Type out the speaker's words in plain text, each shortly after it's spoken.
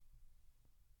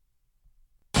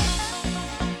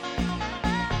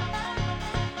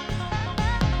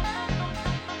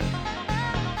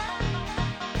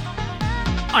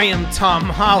I am Tom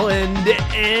Holland,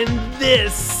 and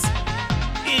this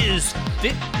is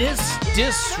Fitness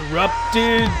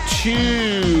Disrupted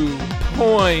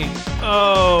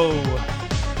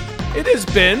 2.0. It has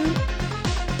been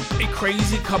a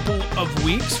crazy couple of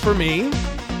weeks for me,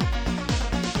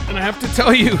 and I have to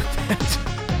tell you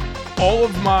that all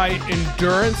of my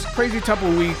endurance, couple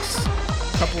of weeks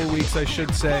I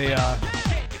should say,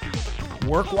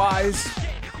 work-wise,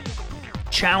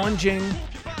 challenging,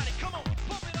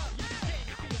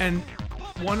 and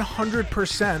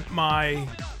 100% my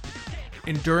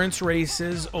endurance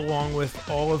races, along with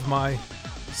all of my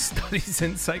studies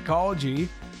in psychology,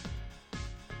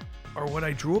 are what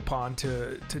I drew upon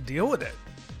to deal with it.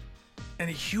 And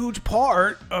a huge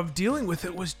part of dealing with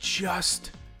it was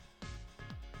just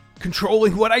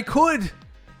controlling what I could.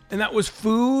 And that was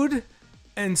food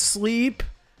and sleep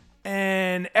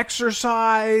and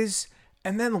exercise,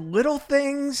 and then little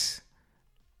things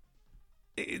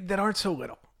that aren't so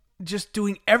little. Just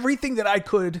doing everything that I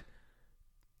could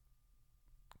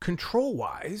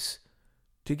control-wise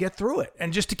to get through it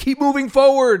and just to keep moving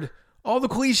forward. All the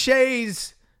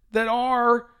cliches that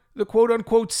are the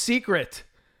quote-unquote secret.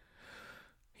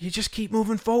 You just keep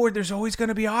moving forward. There's always going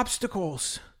to be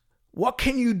obstacles. What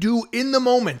can you do in the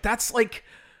moment? That's like,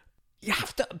 you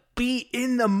have to be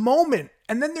in the moment.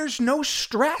 And then there's no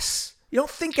stress. You don't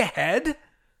think ahead.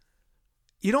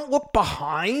 You don't look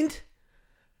behind.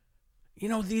 You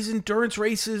know, these endurance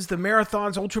races, the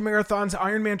marathons, ultra marathons,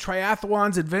 Ironman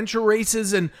triathlons, adventure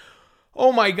races, and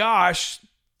oh my gosh,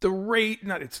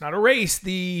 it's not a race,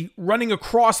 the running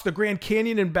across the Grand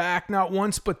Canyon and back, not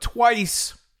once but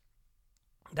twice.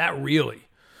 That really,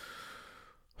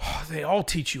 they all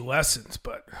teach you lessons,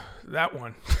 but that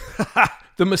one,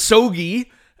 the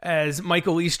Muskogee, as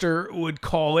Michael Easter would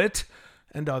call it,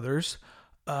 and others,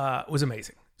 was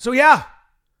amazing. So yeah,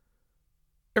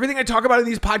 everything I talk about in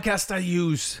these podcasts I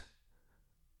use,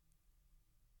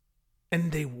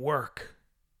 and they work.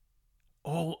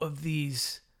 All of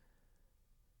these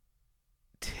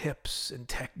tips and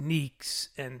techniques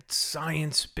and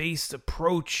science-based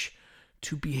approach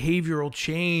to behavioral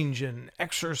change and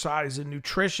exercise and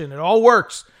nutrition, it all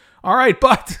works. All right,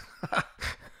 but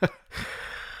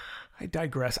I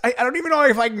digress. I don't even know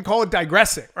if I can call it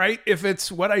digressing, right? If it's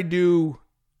what I do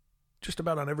just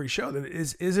about on every show, then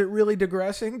is it really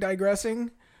digressing?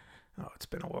 Oh, it's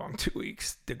been a long 2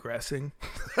 weeks digressing.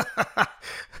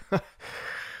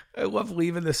 I love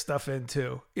leaving this stuff in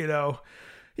too. You know,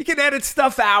 you can edit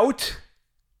stuff out,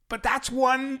 but that's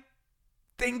one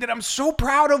thing that I'm so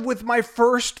proud of with my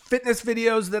first fitness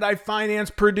videos that I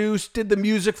financed, produced, did the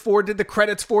music for, did the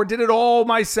credits for, did it all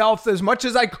myself as much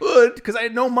as I could because I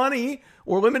had no money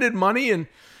or limited money, and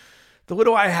the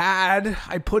little I had,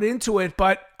 I put into it,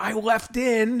 but I left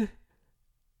in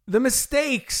the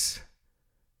mistakes.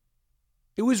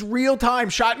 It was real time,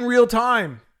 shot in real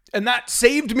time, and that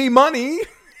saved me money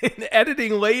in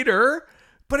editing later,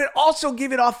 but it also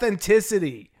gave it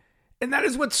authenticity, and that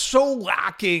is what's so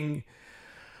lacking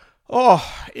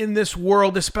in this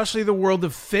world, especially the world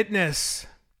of fitness.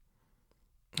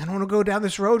 I don't want to go down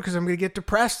this road because I'm going to get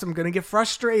depressed. I'm going to get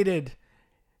frustrated.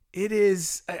 It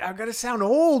is, I've got to sound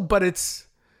old, but it's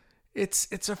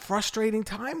a frustrating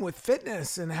time with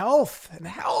fitness and health,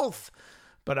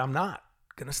 but I'm not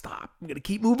going to stop. I'm going to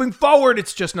keep moving forward.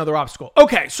 It's just another obstacle.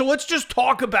 Okay, so let's just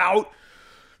talk about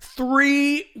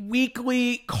 3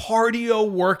 weekly cardio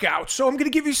workouts. So I'm going to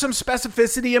give you some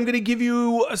specificity. I'm going to give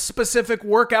you a specific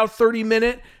workout,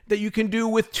 30-minute, that you can do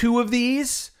with 2 of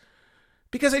these,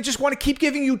 because I just want to keep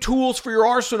giving you tools for your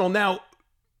arsenal. Now,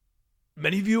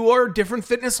 many of you are different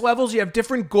fitness levels. You have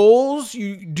different goals.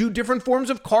 You do different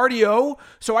forms of cardio.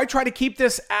 So I try to keep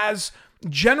this as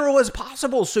general as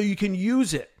possible so you can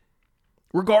use it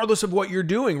regardless of what you're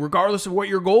doing, regardless of what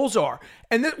your goals are.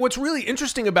 And what's really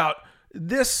interesting about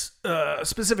this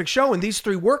specific show and these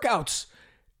 3 workouts,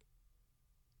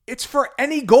 it's for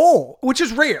any goal, which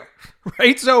is rare,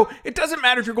 right? So it doesn't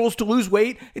matter if your goal is to lose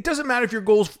weight. It doesn't matter if your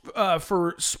goal is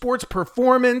for sports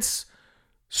performance,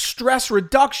 stress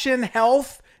reduction,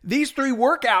 health. These 3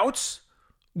 workouts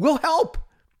will help.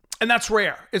 And that's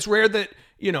rare. It's rare that,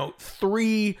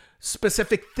 3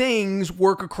 specific things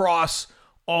work across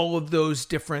all of those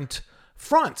different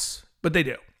fronts, but they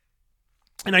do.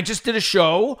 And I just did a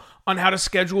show on how to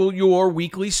schedule your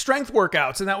weekly strength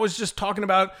workouts. And that was just talking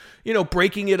about,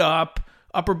 breaking it up,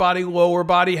 upper body, lower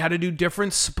body, how to do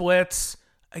different splits.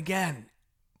 Again,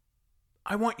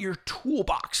 I want your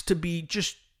toolbox to be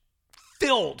just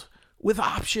filled with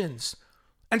options.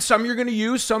 And some you're going to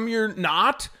use, some you're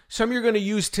not. Some you're going to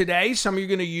use today, some you're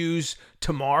going to use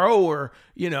tomorrow or,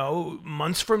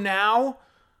 months from now.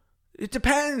 It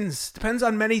depends. Depends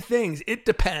on many things. It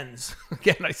depends.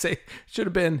 Again, I say should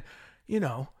have been,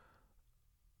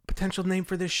 potential name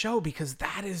for this show, because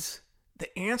that is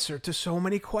the answer to so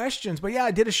many questions. But yeah,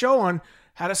 I did a show on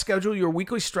how to schedule your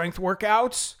weekly strength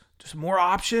workouts, just more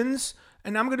options.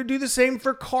 And I'm going to do the same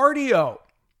for cardio.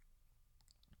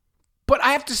 But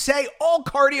I have to say, all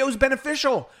cardio is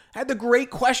beneficial. I had the great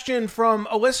question from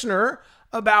a listener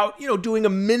about, doing a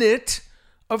minute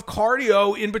of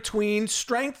cardio in between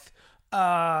strength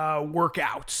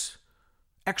workouts,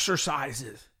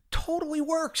 exercises. Totally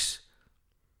works.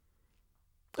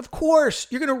 Of course,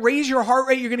 you're going to raise your heart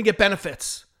rate, you're going to get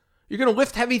benefits. You're going to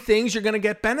lift heavy things, you're going to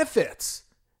get benefits.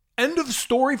 End of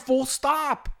story, full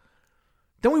stop.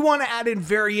 Then we want to add in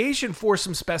variation for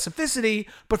some specificity,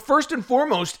 but first and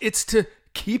foremost, it's to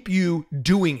keep you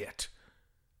doing it.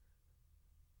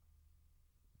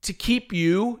 To keep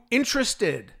you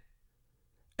interested.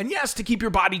 And yes, to keep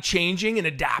your body changing and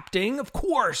adapting, of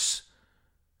course.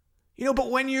 But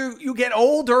when you get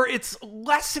older, it's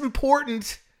less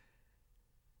important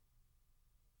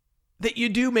that you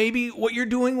do maybe what you're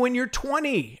doing when you're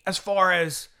 20 as far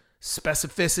as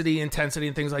specificity, intensity,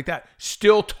 and things like that.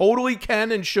 Still totally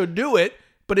can and should do it,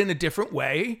 but in a different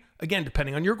way. Again,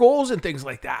 depending on your goals and things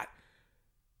like that.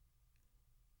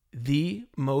 The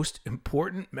most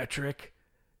important metric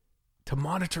to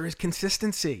monitor is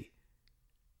consistency.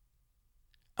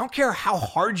 I don't care how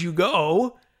hard you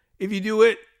go if you do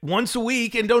it once a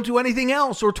week and don't do anything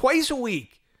else, or twice a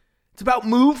week. It's about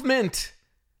movement.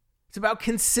 It's about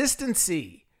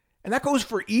consistency. And that goes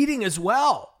for eating as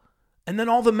well. And then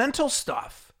all the mental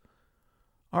stuff.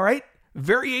 All right?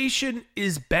 Variation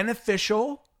is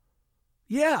beneficial.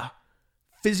 Yeah.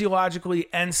 Physiologically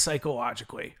and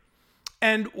psychologically.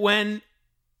 And when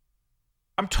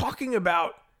I'm talking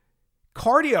about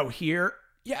cardio here,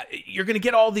 yeah, you're going to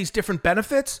get all these different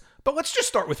benefits, but let's just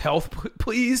start with health,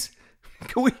 please.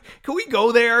 Can we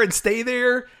go there and stay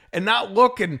there and not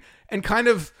look and kind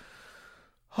of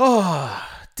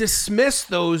dismiss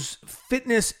those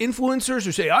fitness influencers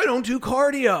who say, I don't do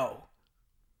cardio.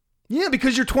 Yeah,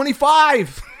 because you're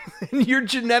 25 and you're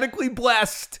genetically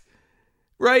blessed,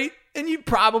 right? And you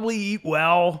probably eat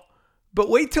well, but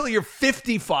wait till you're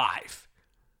 55.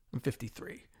 I'm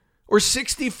 53. Or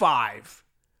 65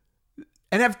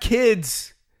 and have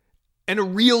kids and a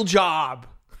real job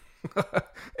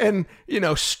and,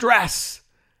 stress.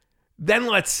 Then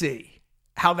let's see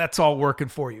how that's all working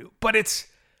for you. But it's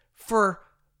for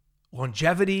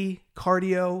longevity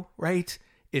cardio, right?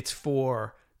 It's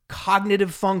for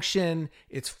cognitive function.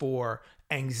 It's for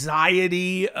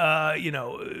anxiety,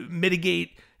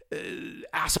 mitigate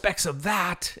aspects of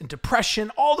that, and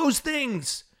depression, all those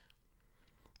things.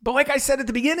 But like I said at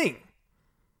the beginning,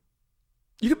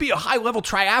 you could be a high-level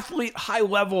triathlete,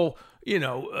 high-level,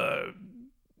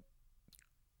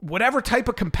 whatever type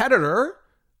of competitor,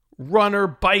 runner,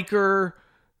 biker,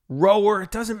 rower,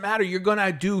 it doesn't matter. You're going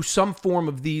to do some form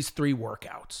of these 3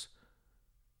 workouts.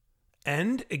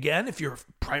 And again, if your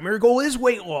primary goal is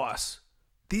weight loss,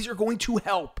 these are going to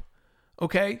help.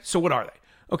 Okay, so what are they?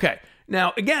 Okay,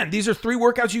 now again, these are 3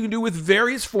 workouts you can do with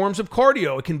various forms of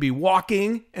cardio. It can be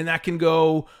walking, and that can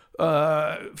go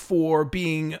for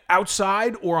being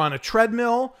outside or on a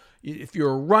treadmill. If you're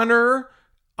a runner,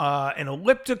 an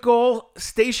elliptical,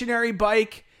 stationary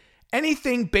bike,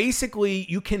 anything basically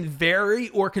you can vary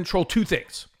or control 2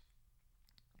 things.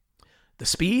 The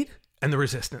speed and the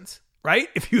resistance, right?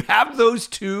 If you have those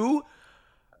 2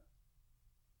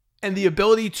 and the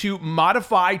ability to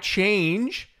modify,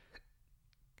 change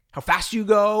how fast you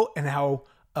go and how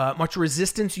much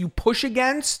resistance you push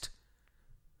against,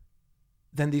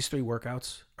 then these 3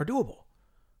 workouts are doable.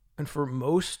 And for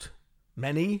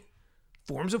many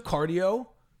forms of cardio,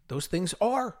 those things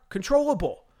are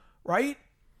controllable, right?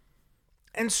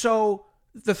 And so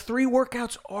the 3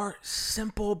 workouts are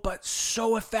simple, but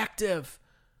so effective.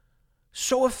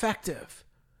 So effective.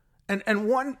 And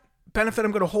one benefit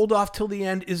I'm going to hold off till the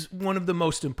end is one of the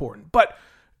most important, but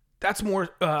that's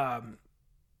more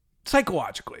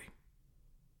psychologically.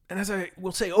 And as I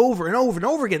will say over and over and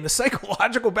over again, the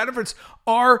psychological benefits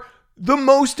are the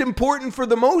most important for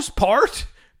the most part,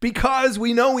 because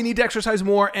we know we need to exercise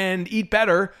more and eat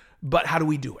better, but how do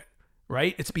we do it,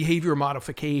 right? It's behavior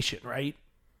modification, right?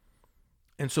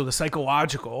 And so the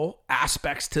psychological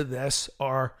aspects to this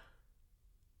are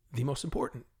the most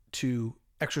important to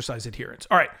exercise adherence.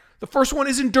 All right, the first one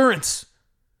is endurance.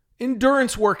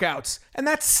 Endurance workouts. And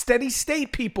that's steady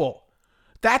state, people.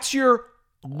 That's your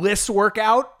LISS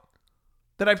workout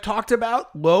that I've talked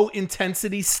about. Low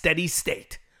intensity, steady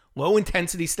state. Low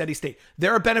intensity, steady state.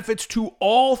 There are benefits to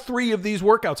all 3 of these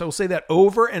workouts. I will say that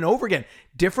over and over again.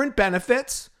 Different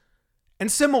benefits,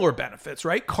 and similar benefits,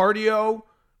 right? Cardio,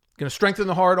 going to strengthen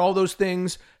the heart, all those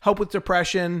things, help with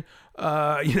depression,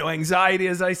 anxiety,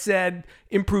 as I said,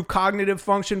 improve cognitive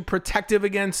function, protective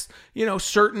against,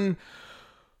 certain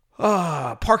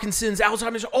Parkinson's,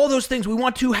 Alzheimer's, all those things. We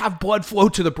want to have blood flow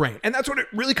to the brain. And that's what it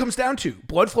really comes down to.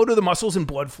 Blood flow to the muscles and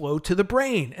blood flow to the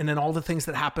brain. And then all the things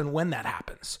that happen when that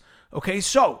happens. Okay,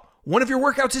 so one of your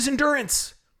workouts is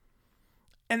endurance.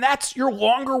 And that's your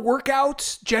longer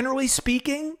workouts, generally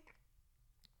speaking.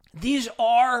 These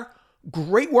are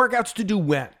great workouts to do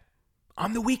when?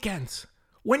 On the weekends,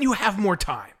 when you have more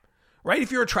time, right?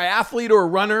 If you're a triathlete or a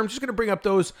runner, I'm just going to bring up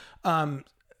those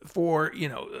for,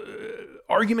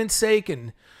 argument's sake.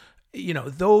 And,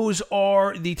 those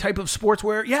are the type of sports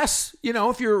where, yes,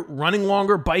 if you're running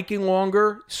longer, biking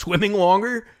longer, swimming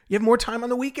longer, you have more time on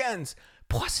the weekends.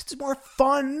 Plus, it's more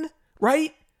fun,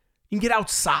 right? You can get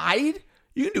outside.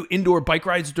 You can do indoor bike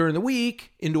rides during the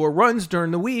week, indoor runs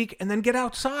during the week, and then get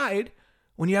outside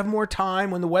when you have more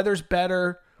time, when the weather's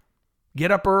better,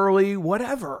 get up early,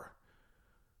 whatever.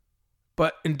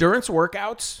 But endurance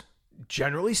workouts,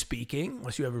 generally speaking,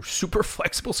 unless you have a super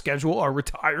flexible schedule, are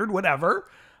retired, whatever,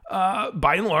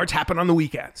 by and large happen on the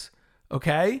weekends,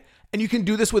 okay? And you can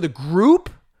do this with a group.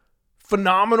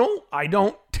 Phenomenal. I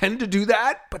don't tend to do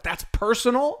that, but that's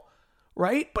personal,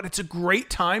 right? But it's a great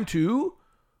time to,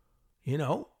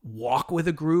 walk with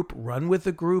a group, run with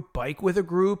a group, bike with a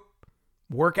group,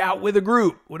 work out with a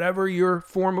group, whatever your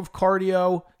form of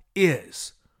cardio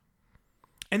is.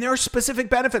 And there are specific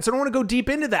benefits. I don't want to go deep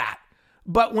into that.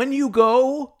 But when you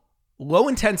go low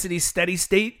intensity, steady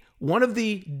state, one of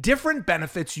the different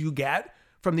benefits you get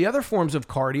from the other forms of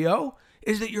cardio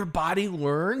is that your body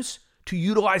learns to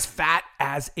utilize fat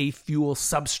as a fuel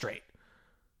substrate.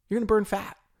 You're going to burn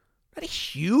fat. Not a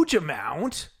huge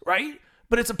amount, right?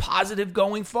 But it's a positive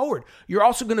going forward. You're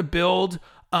also going to build,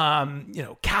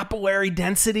 capillary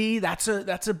density. That's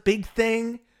a big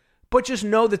thing. But just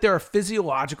know that there are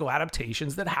physiological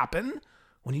adaptations that happen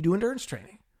when you do endurance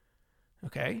training.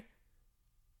 Okay? And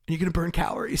you're going to burn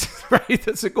calories, right?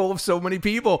 That's the goal of so many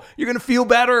people. You're going to feel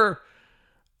better.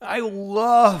 I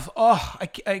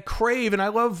crave and I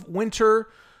love winter,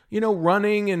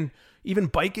 running and even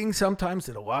biking sometimes.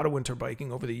 Did a lot of winter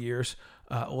biking over the years,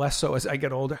 less so as I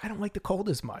get older. I don't like the cold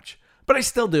as much, but I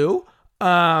still do.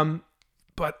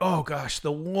 But oh gosh,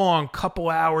 the long couple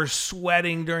hours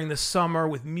sweating during the summer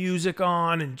with music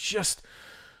on and just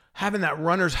having that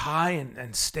runner's high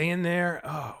and staying there.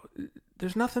 Oh,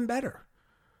 there's nothing better.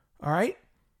 All right.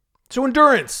 So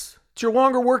endurance. It's your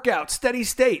longer workout, steady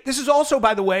state. This is also,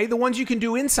 by the way, the ones you can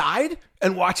do inside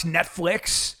and watch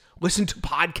Netflix, listen to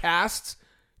podcasts,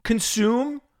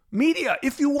 consume media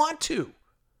if you want to.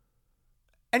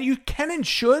 And you can and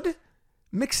should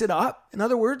mix it up. In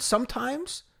other words,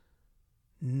 sometimes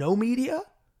no media,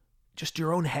 just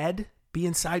your own head, be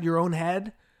inside your own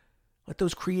head. Let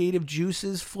those creative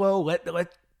juices flow.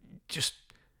 Let just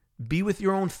be with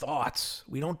your own thoughts.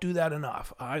 We don't do that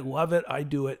enough. I love it. I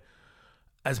do it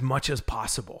as much as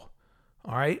possible.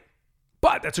 All right.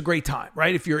 But that's a great time,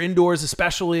 right? If you're indoors,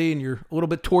 especially, and you're a little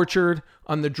bit tortured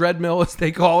on the treadmill, as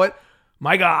they call it,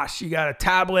 my gosh, you got a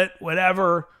tablet,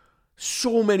 whatever,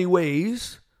 so many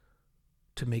ways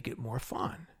to make it more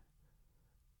fun.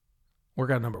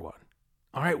 Workout number 1.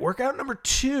 All right. Workout number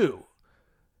 2.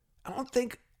 I don't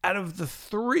think out of the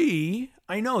 3,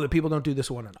 I know that people don't do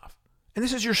this one enough. And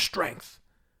this is your strength.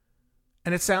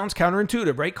 And it sounds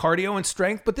counterintuitive, right? Cardio and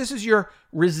strength, but this is your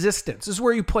resistance. This is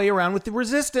where you play around with the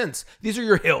resistance. These are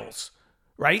your hills,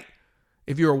 right?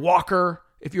 If you're a walker,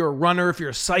 if you're a runner, if you're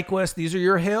a cyclist, these are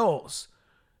your hills.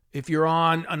 If you're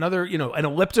on another, an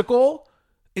elliptical,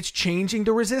 it's changing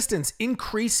the resistance,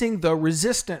 increasing the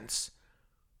resistance.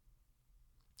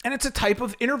 And it's a type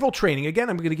of interval training. Again,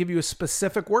 I'm going to give you a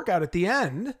specific workout at the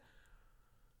end.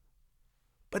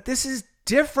 But this is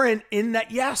different in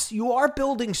that, yes, you are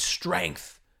building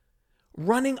strength.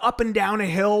 Running up and down a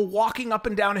hill, walking up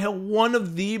and down a hill, one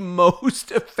of the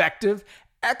most effective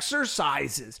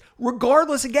exercises.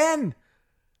 Regardless, again,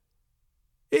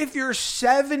 if you're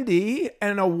 70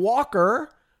 and a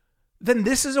walker, then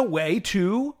this is a way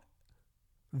to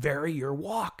vary your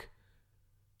walk.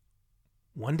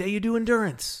 One day you do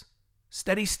endurance,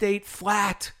 steady state,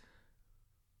 flat,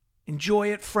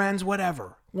 enjoy it, friends,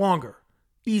 whatever, longer,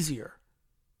 easier.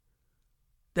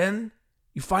 Then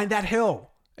you find that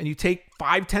hill and you take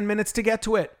 5-10 minutes to get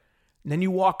to it. And then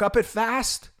you walk up it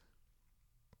fast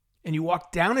and you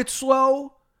walk down it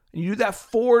slow and you do that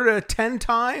 4 to 10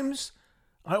 times.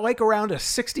 I like around a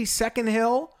 60-second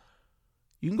hill.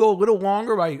 You can go a little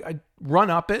longer. I run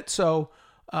up it. So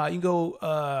you can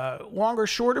go longer,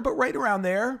 shorter, but right around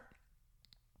there.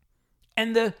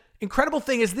 And the incredible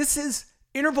thing is this is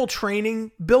interval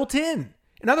training built in.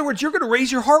 In other words, you're going to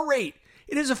raise your heart rate.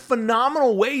 It is a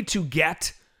phenomenal way to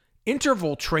get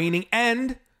interval training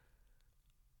and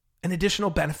an additional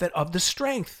benefit of the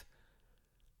strength.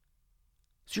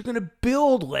 So you're going to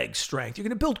build leg strength. You're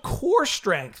going to build core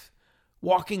strength,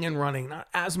 walking and running. Not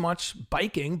as much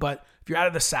biking, but if you're out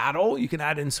of the saddle, you can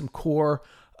add in some core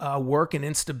work and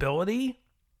instability.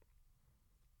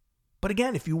 But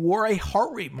again, if you wore a heart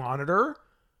rate monitor,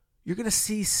 you're going to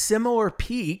see similar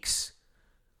peaks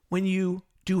when you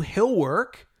do hill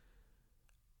work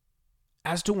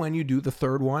as to when you do the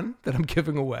third one that I'm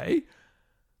giving away,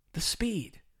 the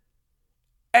speed.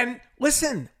 And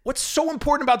listen, what's so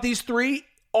important about these three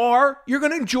are you're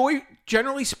going to enjoy,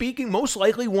 generally speaking, most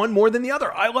likely one more than the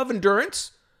other. I love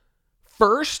endurance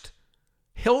first,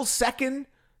 hills second,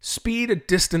 speed a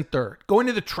distant third. Going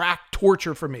to the track,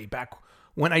 torture for me. Back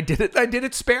when I did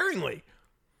it sparingly.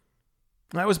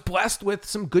 I was blessed with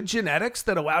some good genetics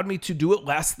that allowed me to do it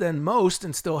less than most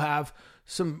and still have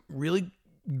some really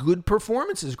good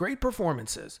performances, great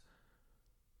performances.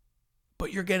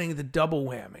 But you're getting the double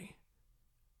whammy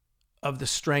of the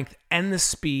strength and the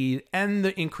speed and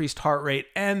the increased heart rate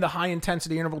and the high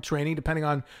intensity interval training, depending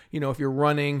on, if you're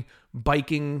running,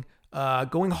 biking,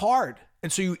 going hard.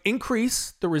 And so you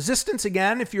increase the resistance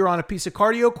again if you're on a piece of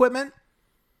cardio equipment.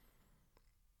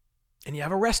 And you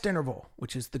have a rest interval,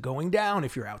 which is the going down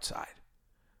if you're outside.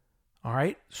 All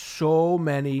right. So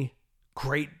many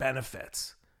great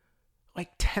benefits.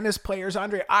 Like tennis players,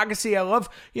 Andre Agassi. I love,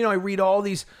 I read all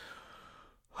these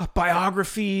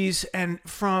biographies and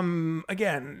from,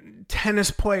 again,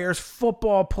 tennis players,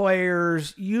 football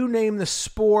players, you name the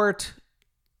sport.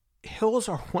 Hills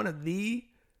are one of the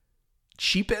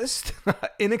cheapest,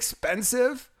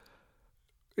 inexpensive,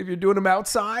 if you're doing them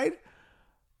outside,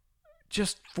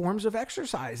 just forms of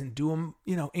exercise, and do them,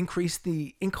 increase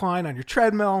the incline on your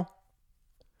treadmill,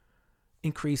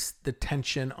 increase the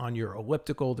tension on your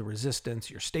elliptical, the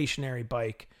resistance, your stationary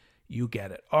bike. You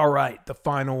get it. All right, the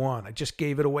final one. I just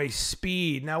gave it away,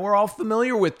 speed. Now we're all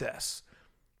familiar with this.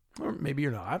 Or maybe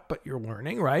you're not, but you're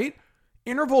learning, right?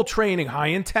 Interval training, high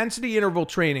intensity interval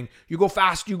training. You go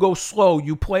fast, you go slow.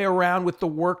 You play around with the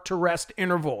work to rest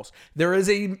intervals. There is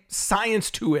a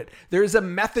science to it. There is a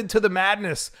method to the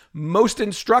madness. Most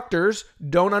instructors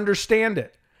don't understand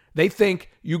it. They think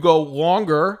you go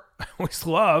longer. I always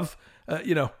love,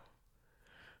 that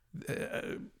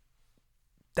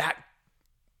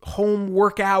home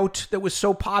workout that was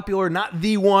so popular, not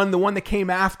the one that came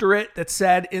after it, that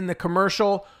said in the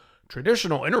commercial,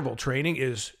 traditional interval training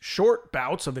is short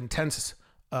bouts of intense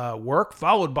work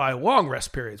followed by long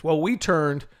rest periods. Well, we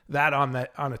turned that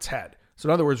on its head. So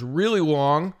in other words, really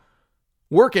long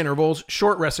work intervals,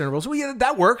 short rest intervals. Well, yeah,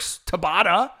 that works.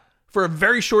 Tabata for a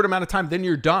very short amount of time, then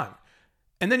you're done.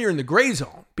 And then you're in the gray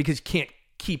zone because you can't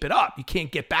keep it up. You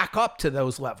can't get back up to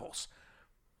those levels.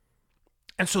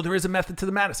 And so there is a method to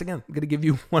the madness. Again, I'm going to give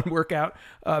you one workout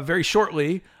very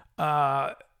shortly.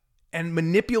 And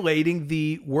manipulating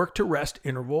the work to rest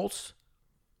intervals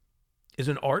is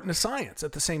an art and a science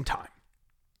at the same time.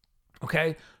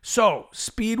 Okay. So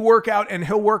speed workout and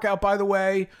hill workout, by the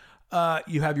way,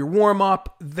 you have your warm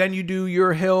up, then you do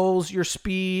your hills, your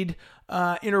speed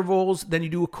intervals, then you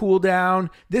do a cool down.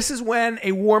 This is when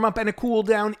a warm up and a cool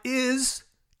down is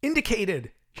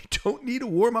indicated. You don't need a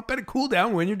warm up and a cool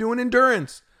down when you're doing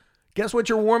endurance. Guess what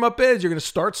your warm up is? You're going to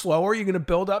start slower. You're going to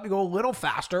build up. You go a little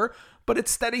faster, but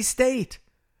it's steady state.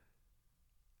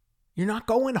 You're not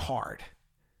going hard.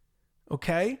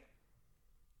 Okay?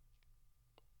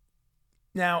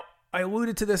 Now, I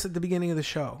alluded to this at the beginning of the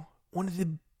show. One of the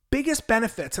biggest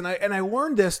benefits, and I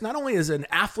learned this not only as an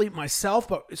athlete myself,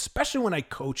 but especially when I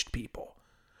coached people.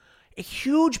 A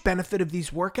huge benefit of these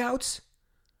workouts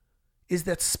is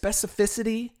that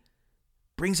specificity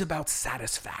brings about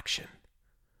satisfaction.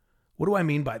 What do I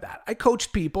mean by that? I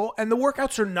coached people, and the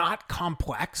workouts are not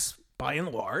complex by and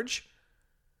large,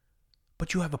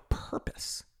 but you have a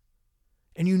purpose,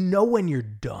 and you know when you're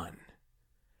done.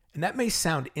 And that may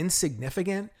sound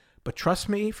insignificant, but trust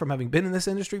me, from having been in this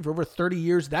industry for over 30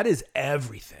 years, that is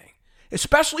everything.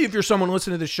 Especially if you're someone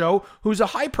listening to the show who's a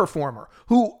high performer,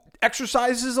 who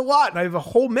exercises a lot. And I have a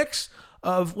whole mix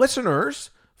of listeners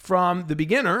from the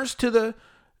beginners to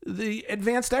the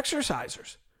advanced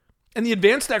exercisers. And the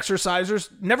advanced exercisers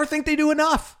never think they do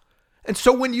enough. And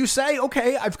so when you say,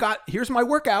 okay, here's my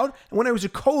workout. And when I was a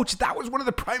coach, that was one of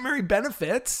the primary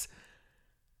benefits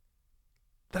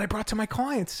that I brought to my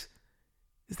clients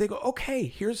is they go, okay,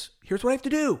 here's what I have to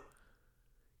do.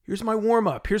 Here's my warm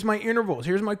up. Here's my intervals.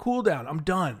 Here's my cool down. I'm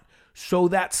done. So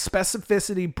that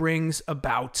specificity brings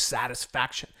about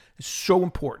satisfaction. It's so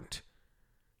important.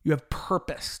 You have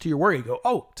purpose to your work. You go,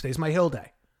 oh, today's my hill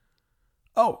day.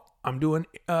 Oh, I'm doing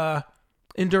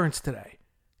endurance today.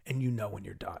 And you know when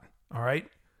you're done. All right?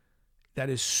 That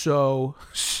is so,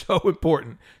 so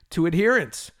important to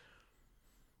adherence.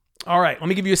 All right, let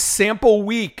me give you a sample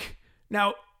week.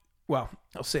 Now, well,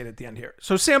 I'll say it at the end here.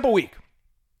 So sample week.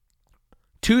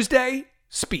 Tuesday,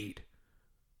 speed.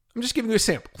 I'm just giving you a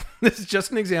sample. This is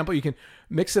just an example. You can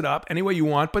mix it up any way you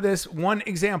want, but there's one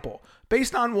example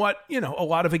based on what, a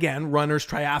lot of, again, runners,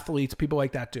 triathletes, people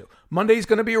like that do. Monday is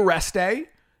going to be a rest day.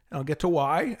 And I'll get to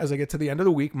why as I get to the end of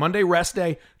the week. Monday, rest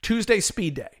day. Tuesday,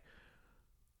 speed day.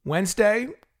 Wednesday,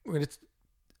 we're going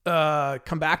to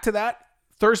come back to that.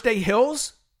 Thursday,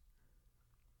 hills.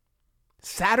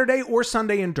 Saturday or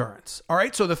Sunday, endurance. All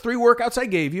right, so the 3 workouts I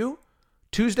gave you,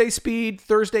 Tuesday, speed,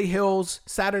 Thursday, hills,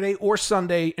 Saturday or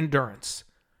Sunday, endurance.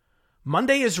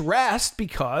 Monday is rest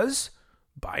because,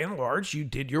 by and large, you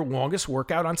did your longest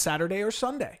workout on Saturday or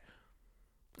Sunday.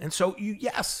 And so you,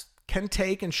 yes, can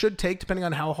take and should take, depending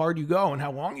on how hard you go and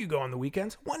how long you go on the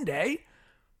weekends, one day.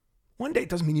 One day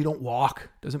doesn't mean you don't walk,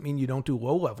 doesn't mean you don't do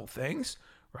low-level things,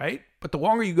 right? But the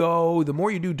longer you go, the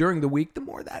more you do during the week, the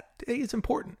more that day is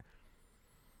important.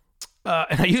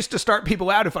 And I used to start people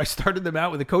out, if I started them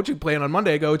out with a coaching plan on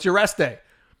Monday, I go, it's your rest day.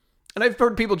 And I've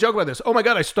heard people joke about this. Oh my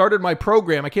God, I started my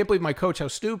program. I can't believe my coach, how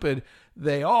stupid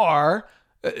they are.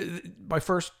 My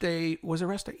first day was a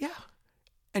rest day. Yeah.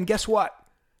 And guess what?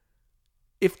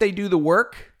 If they do the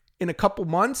work in a couple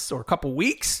months or a couple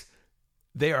weeks,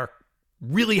 they are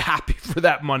really happy for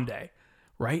that Monday,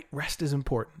 right? Rest is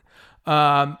important.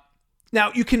 Now,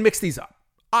 you can mix these up.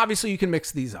 Obviously, you can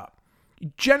mix these up.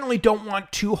 You generally don't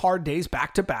want 2 hard days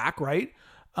back to back, right?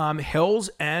 Hills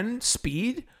and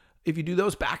speed. If you do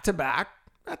those back to back,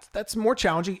 that's more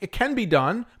challenging. It can be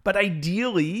done, but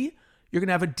ideally, you're going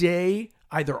to have a day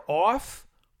either off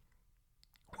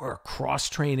or a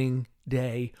cross-training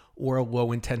day or a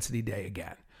low-intensity day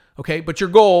again. Okay, but your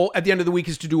goal at the end of the week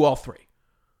is to do all 3.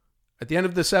 At the end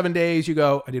of the 7 days, you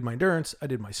go, I did my endurance, I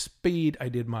did my speed, I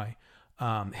did my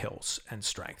hills and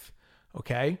strength.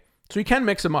 Okay? So you can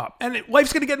mix them up. And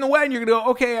life's going to get in the way, and you're going to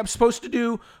go, okay, I'm supposed to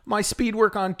do my speed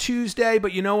work on Tuesday,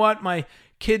 but you know what? My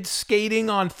kid's skating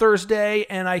on Thursday,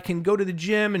 and I can go to the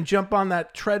gym and jump on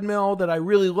that treadmill that I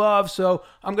really love, so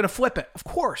I'm going to flip it. Of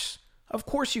course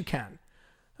you can.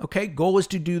 Okay? Goal is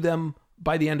to do them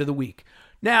by the end of the week.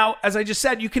 Now, as I just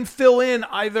said, you can fill in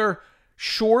either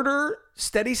shorter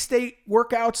steady state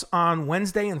workouts on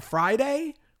Wednesday and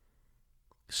Friday.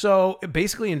 So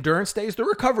basically endurance days, the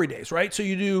recovery days, right? So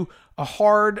you do a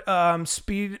hard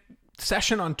speed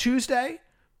session on Tuesday,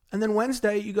 and then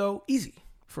Wednesday you go easy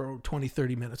for 20,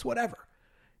 30 minutes, whatever.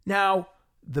 Now,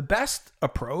 the best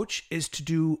approach is to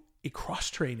do a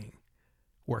cross-training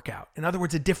workout. In other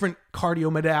words, a different cardio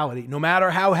modality. No matter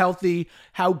how healthy,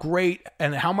 how great,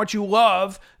 and how much you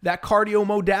love that cardio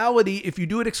modality, if you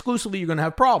do it exclusively, you're going to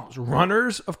have problems.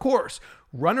 Runners, of course.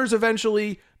 Runners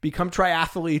eventually become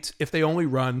triathletes if they only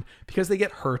run because they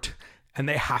get hurt and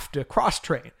they have to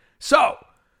cross-train. So,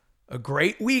 a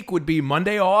great week would be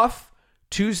Monday off,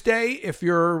 Tuesday, if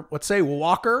you're, let's say,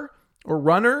 walker or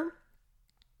runner,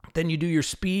 then you do your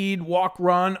speed, walk,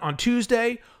 run on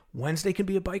Tuesday. Wednesday can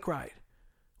be a bike ride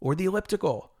or the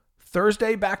elliptical.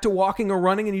 Thursday, back to walking or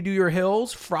running and you do your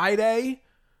hills. Friday,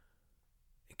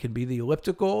 it can be the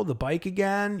elliptical, the bike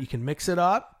again. You can mix it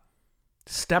up.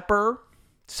 Stepper,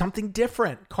 something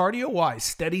different, cardio-wise,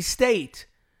 steady state.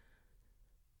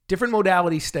 Different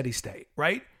modality, steady state,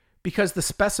 right? Because the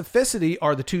specificity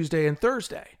are the Tuesday and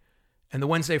Thursday. And the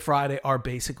Wednesday, Friday are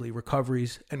basically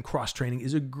recoveries, and cross-training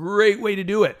is a great way to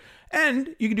do it.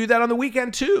 And you can do that on the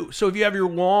weekend too. So if you have your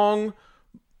long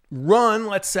run,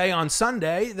 let's say on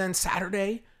Sunday, then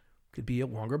Saturday could be a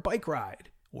longer bike ride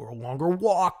or a longer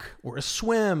walk or a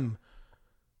swim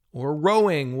or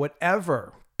rowing,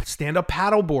 whatever. Stand-up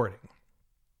paddleboarding.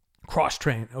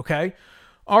 Cross-train, okay?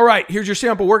 All right, here's your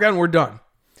sample workout and we're done.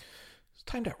 It's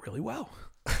timed out really well.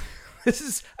 This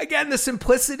is, again, the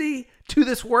simplicity to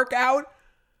this workout.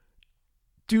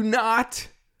 Do not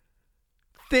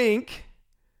think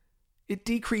it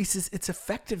decreases its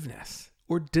effectiveness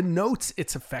or denotes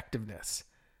its effectiveness.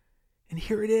 And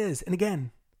here it is. And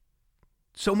again,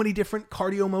 so many different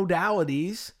cardio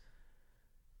modalities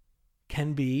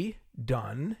can be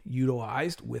done,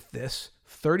 utilized with this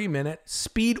 30-minute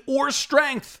speed or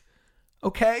strength.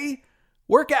 Okay?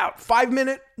 Workout,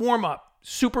 5-minute warm-up.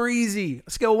 Super easy.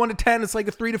 A scale of 1 to 10, it's like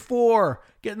a 3 to 4.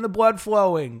 Getting the blood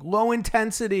flowing. Low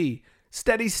intensity.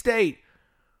 Steady state.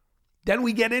 Then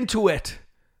we get into it.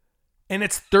 And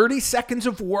it's 30 seconds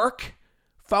of work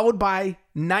followed by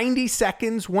 90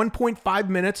 seconds, 1.5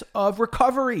 minutes of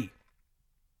recovery.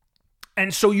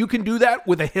 And so you can do that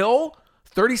with a hill,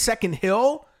 30-second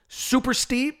hill, super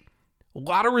steep, a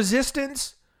lot of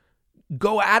resistance.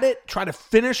 Go at it. Try to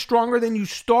finish stronger than you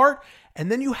start.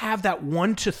 And then you have that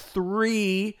 1 to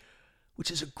 3,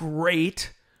 which is a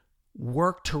great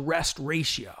work to rest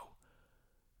ratio.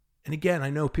 And again, I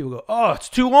know people go, oh, it's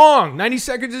too long. 90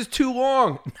 seconds is too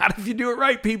long. Not if you do it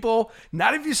right, people.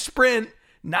 Not if you sprint.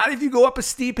 Not if you go up a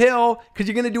steep hill, because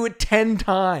you're going to do it 10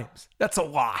 times. That's a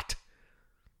lot.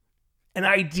 And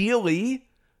ideally,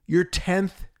 your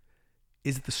 10th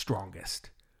is the strongest.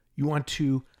 You want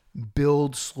to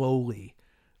build slowly.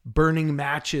 Burning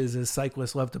matches, as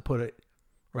cyclists love to put it,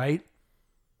 right?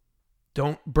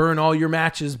 Don't burn all your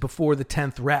matches before the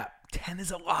 10th rep. 10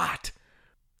 is a lot.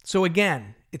 So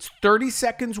again, it's 30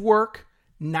 seconds work,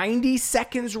 90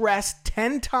 seconds rest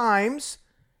 10 times,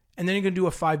 and then you're going to do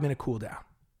a 5-minute cool down.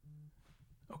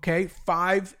 Okay?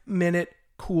 5-minute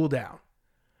cool down.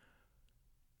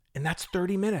 And that's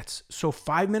 30 minutes. So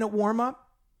 5-minute warm up,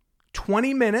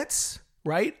 20 minutes,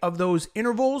 right, of those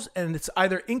intervals, and it's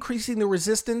either increasing the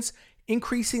resistance,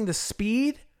 increasing the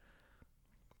speed,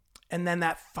 and then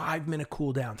that 5-minute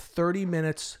cool down, 30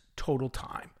 minutes total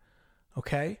time.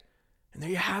 Okay? And there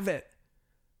you have it.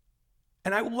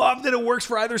 And I love that it works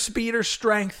for either speed or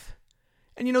strength.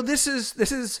 And you know, this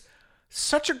is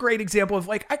such a great example of,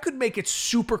 like, I could make it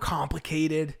super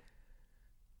complicated.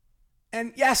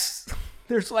 And yes,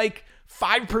 there's like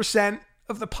 5%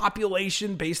 of the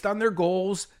population based on their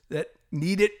goals that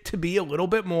need it to be a little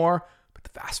bit more, but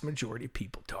the vast majority of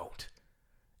people don't.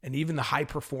 And even the high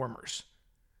performers.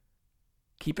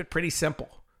 Keep it pretty simple.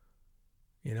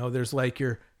 You know, there's like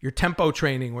your tempo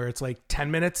training where it's like 10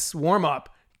 minutes warm up,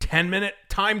 10-minute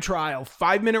time trial,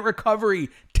 5-minute recovery,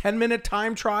 10-minute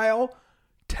time trial,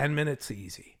 10 minutes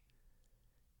easy.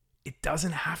 It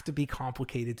doesn't have to be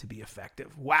complicated to be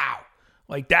effective. Wow.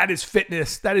 Like, that is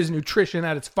fitness. That is nutrition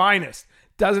at its finest.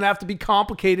 Doesn't have to be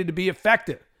complicated to be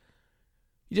effective.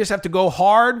 You just have to go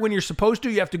hard when you're supposed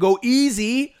to. You have to go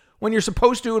easy when you're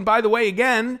supposed to. And by the way,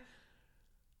 again,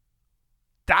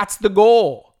 that's the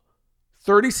goal.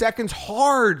 30 seconds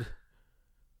hard.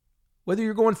 Whether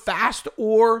you're going fast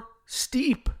or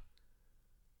steep.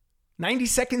 90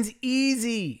 seconds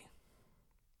easy.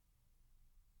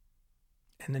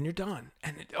 And then you're done.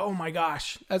 And oh my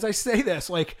gosh, as I say this,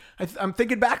 like, I'm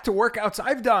thinking back to workouts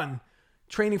I've done,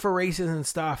 training for races and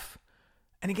stuff.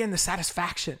 And again, the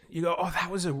satisfaction. You go, oh,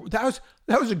 that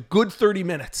was a good 30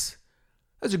 minutes.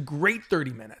 That was a great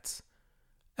 30 minutes.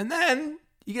 And then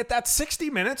you get that 60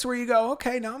 minutes where you go,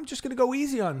 okay, now I'm just going to go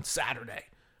easy on Saturday.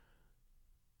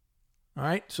 All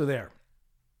right, so there.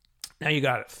 Now you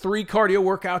got it. 3 cardio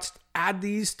workouts. Add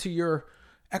these to your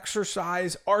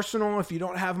exercise arsenal if you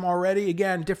don't have them already.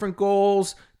 Again, different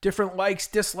goals, different likes,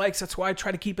 dislikes. That's why I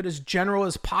try to keep it as general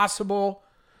as possible.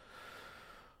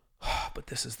 But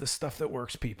this is the stuff that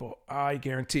works, people. I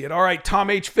guarantee it. All right, Tom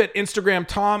H. Fit, Instagram.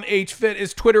 Tom H. Fit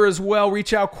is Twitter as well.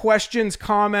 Reach out, questions,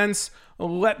 comments.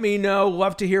 Let me know.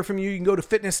 Love to hear from you. You can go to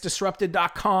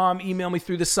fitnessdisrupted.com. Email me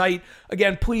through the site.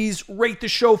 Again, please rate the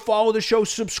show, follow the show,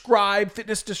 subscribe.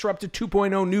 Fitness Disrupted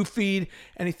 2.0 new feed.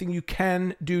 Anything you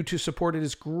can do to support it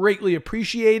is greatly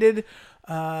appreciated.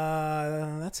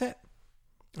 That's it.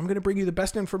 I'm going to bring you the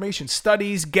best information,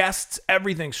 studies, guests,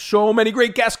 everything. So many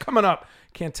great guests coming up.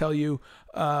 Can't tell you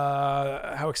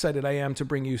how excited I am to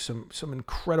bring you some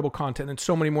incredible content and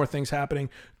so many more things happening.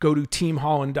 Go to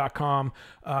teamholland.com.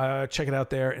 Check it out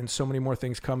there, and so many more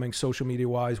things coming social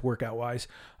media-wise, workout-wise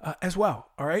as well.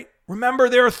 All right? Remember,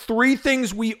 there are 3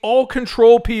 things we all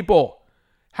control, people.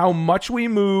 How much we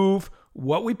move,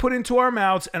 what we put into our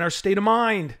mouths, and our state of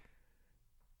mind.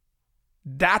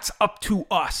 That's up to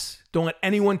us. Don't let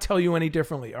anyone tell you any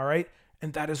differently, all right?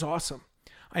 And that is awesome.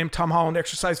 I am Tom Holland,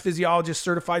 exercise physiologist,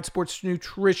 certified sports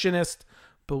nutritionist.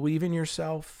 Believe in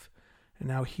yourself. And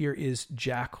now here is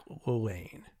Jack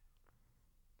LaLanne.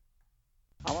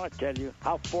 I want to tell you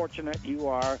how fortunate you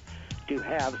are to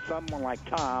have someone like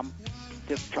Tom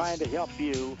just trying to help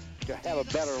you to have a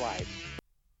better life.